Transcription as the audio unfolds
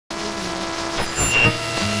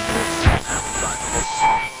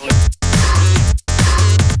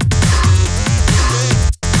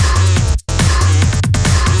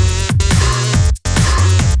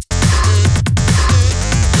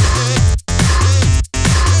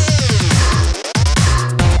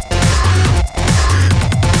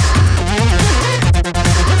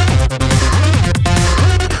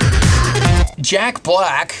Jack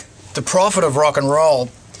Black, the prophet of rock and roll,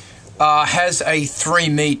 has a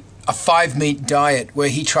 5-meat diet where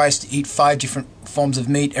he tries to eat 5 different forms of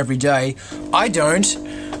meat every day. I don't.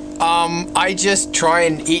 I just try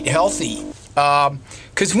and eat healthy.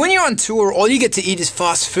 Because when you're on tour, all you get to eat is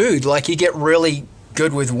fast food. Like, you get really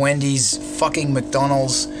good with Wendy's, fucking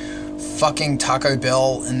McDonald's, fucking Taco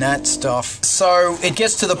Bell, and that stuff. So it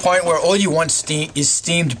gets to the point where all you want is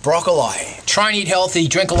steamed broccoli. Try and eat healthy,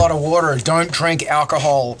 drink a lot of water, don't drink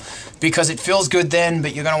alcohol, because it feels good then,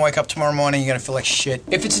 but you're gonna wake up tomorrow morning, you're gonna feel like shit.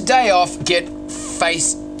 If it's a day off, get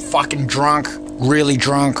face fucking drunk, really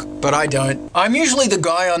drunk, but I don't. I'm usually the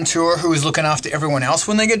guy on tour who is looking after everyone else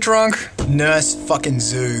when they get drunk. Nurse fucking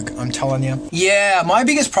Zoog, I'm telling you. Yeah, my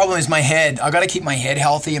biggest problem is my head. I gotta keep my head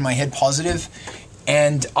healthy and my head positive.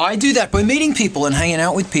 And I do that by meeting people and hanging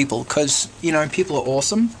out with people because, you know, people are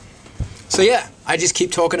awesome. So yeah, I just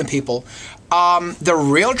keep talking to people. The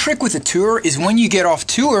real trick with a tour is when you get off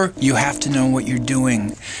tour, you have to know what you're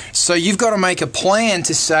doing. So you've got to make a plan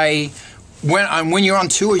to say, when you're on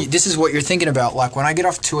tour, this is what you're thinking about. Like, when I get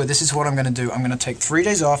off tour, this is what I'm going to do. I'm going to take 3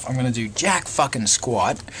 days off. I'm going to do jack fucking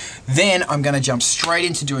squat. Then I'm going to jump straight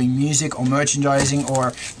into doing music or merchandising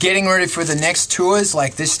or getting ready for the next tours,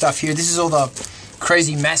 like this stuff here. This is all the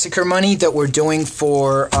crazy massacre money that we're doing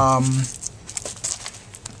for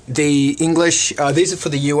the English. These are for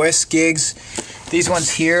the US gigs. These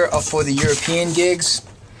ones here are for the European gigs.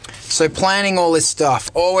 So planning all this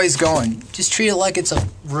stuff, always going. Just treat it like it's a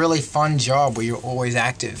really fun job where you're always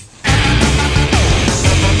active.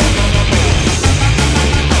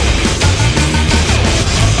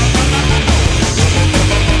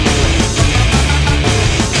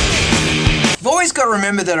 You've always got to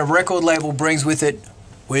remember that a record label brings with it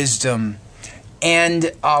wisdom.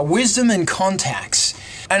 And wisdom and contacts.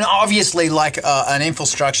 And obviously, like an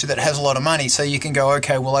infrastructure that has a lot of money, so you can go,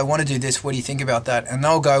 okay, well, I want to do this, what do you think about that? And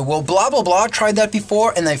they'll go, well, blah, blah, blah, tried that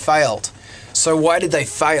before, and they failed. So why did they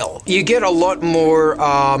fail? You get a lot more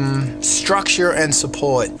structure and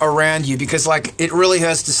support around you because, like, it really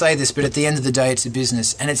hurts to say this, but at the end of the day, it's a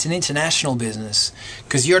business, and it's an international business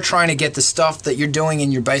because you're trying to get the stuff that you're doing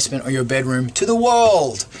in your basement or your bedroom to the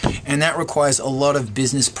world, and that requires a lot of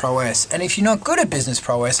business prowess. And if you're not good at business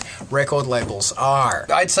prowess, record labels are.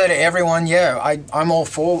 I'd say to everyone, yeah, I'm all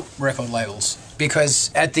for record labels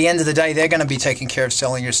because at the end of the day, they're going to be taking care of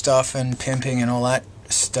selling your stuff and pimping and all that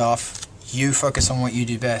stuff. You focus on what you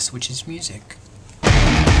do best, which is music.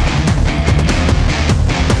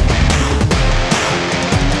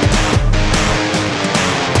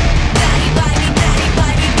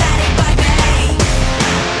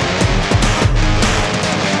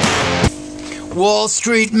 Wall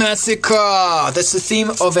Street Massacre! That's the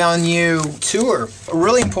theme of our new tour. A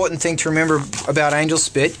really important thing to remember about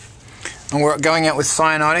Angelspit, and we're going out with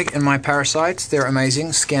Cyanotic and My Parasites. They're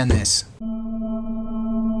amazing. Scan this.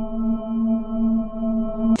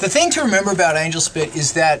 The thing to remember about Angelspit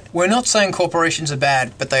is that we're not saying corporations are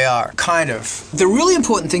bad, but they are, kind of. The really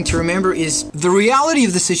important thing to remember is the reality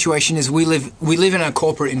of the situation is we live in a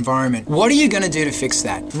corporate environment. What are you going to do to fix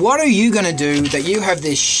that? What are you going to do that you have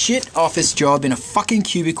this shit office job in a fucking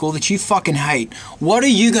cubicle that you fucking hate? What are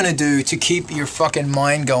you going to do to keep your fucking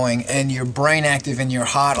mind going and your brain active and your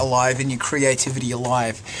heart alive and your creativity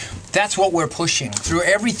alive? That's what we're pushing through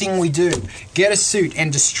everything we do. Get a suit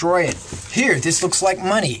and destroy it. Here, this looks like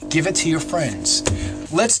money. Give it to your friends.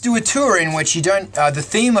 Let's do a tour in which you don't, the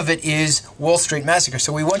theme of it is Wall Street Massacre.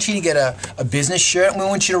 So we want you to get a business shirt and we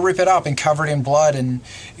want you to rip it up and cover it in blood and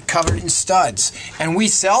cover it in studs. And we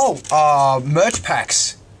sell merch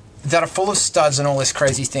packs that are full of studs and all this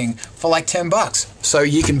crazy thing for like $10. So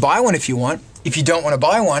you can buy one if you want. If you don't want to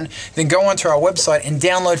buy one, then go onto our website and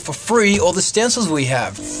download for free all the stencils we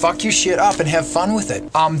have. Fuck your shit up and have fun with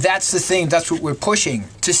it. That's the theme. That's what we're pushing.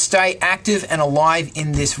 To stay active and alive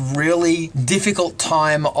in this really difficult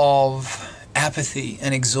time of apathy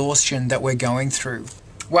and exhaustion that we're going through.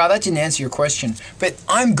 Wow, that didn't answer your question, but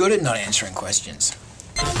I'm good at not answering questions.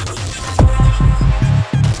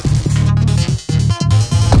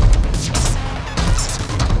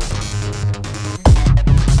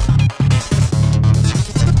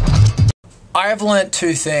 I have learnt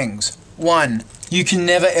 2 things. 1, you can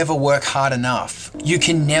never ever work hard enough. You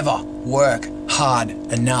can never work hard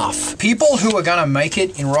enough. People who are gonna make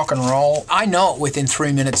it in rock and roll, I know it within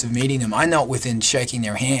 3 minutes of meeting them, I know it within shaking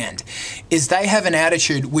their hand, is they have an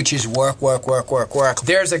attitude which is work, work, work, work, work.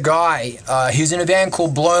 There's a guy, he's in a band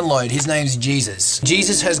called Blown Load, his name's Jesus.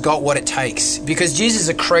 Jesus has got what it takes, because Jesus is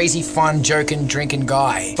a crazy, fun, joking, drinking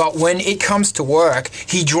guy. But when it comes to work,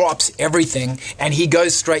 he drops everything and he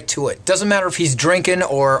goes straight to it. Doesn't matter if he's drinking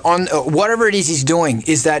or on, whatever it is he's doing,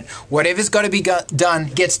 is that whatever's got to be done,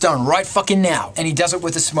 gets done right fucking now. And he does it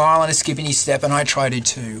with a smile and a skip in his step, and I try to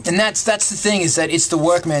too. And that's the thing, is that it's the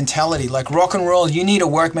work mentality. Like rock and roll, you need a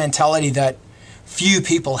work mentality that few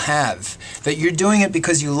people have. That you're doing it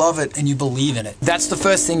because you love it and you believe in it. That's the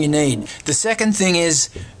first thing you need. The second thing is,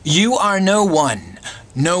 you are no one.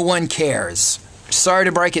 No one cares. Sorry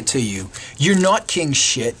to break it to you. You're not king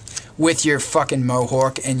shit with your fucking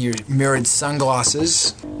mohawk and your mirrored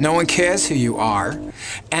sunglasses. No one cares who you are.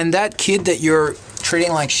 And that kid that you're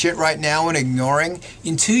treating like shit right now and ignoring,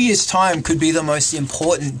 in 2 years' time could be the most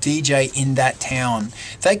important DJ in that town.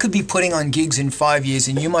 They could be putting on gigs in 5 years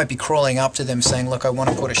and you might be crawling up to them saying, look, I want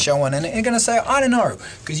to put a show on, and they're going to say, I don't know,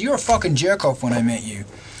 because you're a fucking jerk-off when I met you.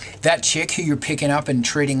 That chick who you're picking up and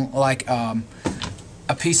treating like a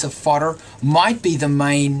piece of fodder might be the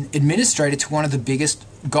main administrator to one of the biggest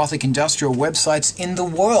gothic industrial websites in the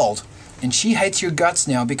world. And she hates your guts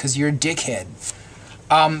now because you're a dickhead.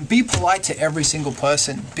 Be polite to every single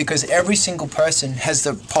person, because every single person has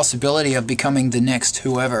the possibility of becoming the next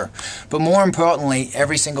whoever. But more importantly,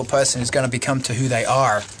 every single person is going to become to who they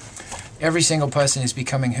are. Every single person is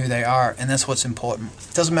becoming who they are, and that's what's important.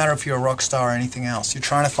 It doesn't matter if you're a rock star or anything else. You're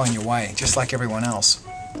trying to find your way, just like everyone else.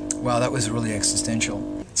 Wow, that was really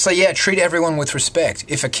existential. So yeah, treat everyone with respect.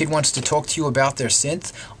 If a kid wants to talk to you about their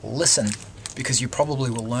synth, listen, because you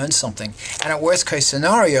probably will learn something. And at worst case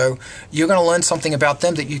scenario, you're going to learn something about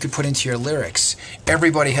them that you could put into your lyrics.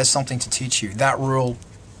 Everybody has something to teach you. That rule,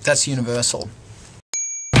 that's universal.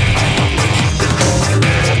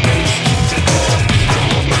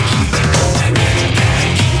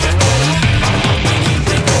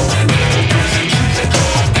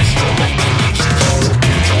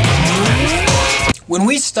 When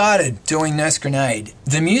we started doing Nurse Grenade,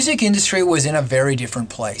 the music industry was in a very different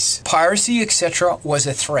place. Piracy, etc. was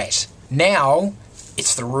a threat. Now,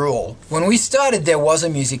 it's the rule. When we started, there was a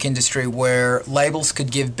music industry where labels could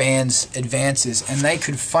give bands advances and they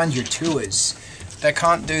could fund your tours. They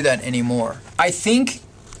can't do that anymore. I think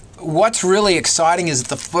what's really exciting is that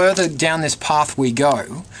the further down this path we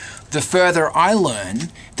go, the further I learn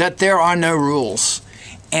that there are no rules.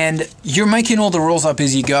 And you're making all the rules up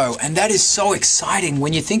as you go. And that is so exciting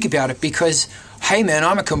when you think about it, because, hey man,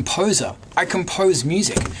 I'm a composer. I compose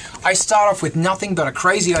music. I start off with nothing but a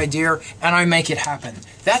crazy idea and I make it happen.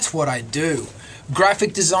 That's what I do.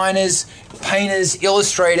 Graphic designers, painters,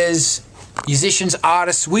 illustrators, musicians,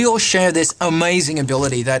 artists, we all share this amazing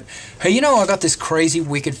ability that, hey, you know, I got this crazy,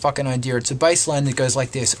 wicked fucking idea. It's a bass line that goes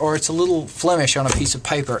like this, or it's a little Flemish on a piece of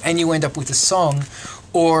paper, and you end up with a song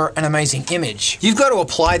or an amazing image. You've got to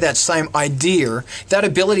apply that same idea, that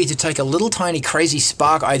ability to take a little tiny crazy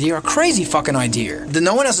spark idea, a crazy fucking idea that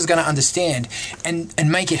no one else is going to understand, and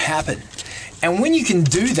make it happen. And when you can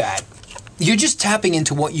do that, you're just tapping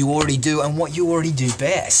into what you already do and what you already do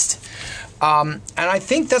best. And I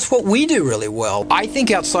think that's what we do really well. I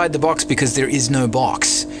think outside the box because there is no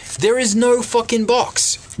box. There is no fucking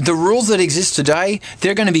box. The rules that exist today,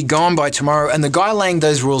 they're going to be gone by tomorrow, and the guy laying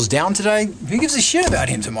those rules down today, who gives a shit about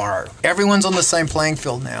him tomorrow? Everyone's on the same playing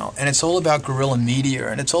field now, and it's all about guerrilla media,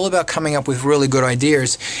 and it's all about coming up with really good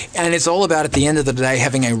ideas, and it's all about, at the end of the day,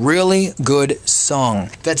 having a really good song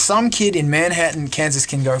that some kid in Manhattan, Kansas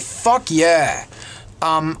can go, fuck yeah.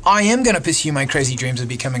 I am going to pursue my crazy dreams of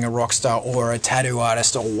becoming a rock star or a tattoo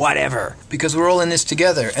artist or whatever, because we're all in this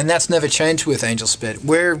together, and that's never changed with Angelspit.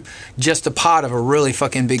 We're just a part of a really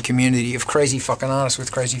fucking big community of crazy fucking artists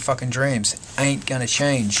with crazy fucking dreams. Ain't gonna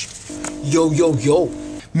change. Yo, yo, yo.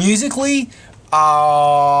 Musically,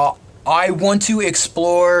 I want to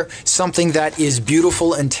explore something that is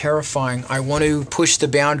beautiful and terrifying. I want to push the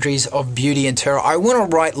boundaries of beauty and terror. I want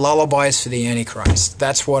to write lullabies for the Antichrist.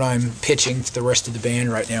 That's what I'm pitching to the rest of the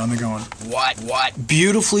band right now, and they're going, what?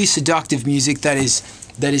 Beautifully seductive music that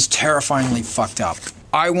is terrifyingly fucked up.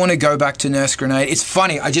 I want to go back to Nurse Grenade. It's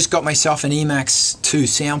funny, I just got myself an Emax 2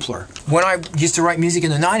 sampler. When I used to write music in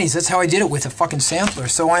the 90s, that's how I did it, with a fucking sampler.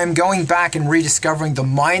 So I am going back and rediscovering the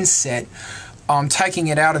mindset, taking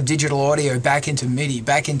it out of digital audio back into MIDI,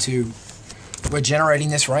 back into, we're generating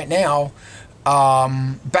this right now,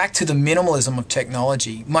 back to the minimalism of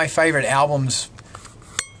technology. My favorite albums,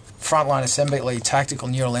 Frontline Assembly, Tactical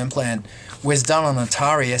Neural Implant, was done on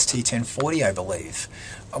Atari ST-1040, I believe.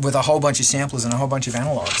 with a whole bunch of samplers and a whole bunch of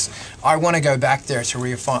analogs. I want to go back there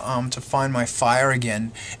to find my fire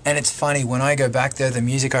again. And it's funny, when I go back there, the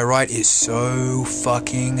music I write is so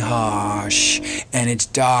fucking harsh, and it's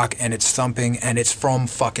dark, and it's thumping, and it's from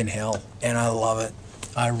fucking hell. And I love it.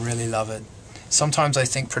 I really love it. Sometimes I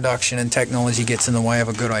think production and technology gets in the way of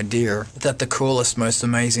a good idea, that the coolest, most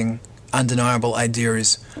amazing, undeniable idea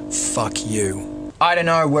is fuck you. I don't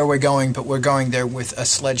know where we're going, but we're going there with a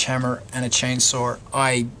sledgehammer and a chainsaw.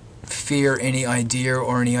 I fear any idea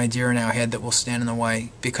or any idea in our head that will stand in the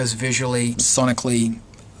way, because visually, sonically,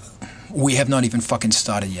 we have not even fucking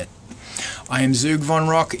started yet. I am Zoog Von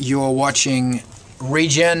Rock. You are watching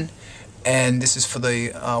ReGen, and this is for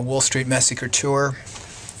the Wall Street Massacre Tour.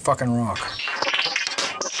 Fucking rock.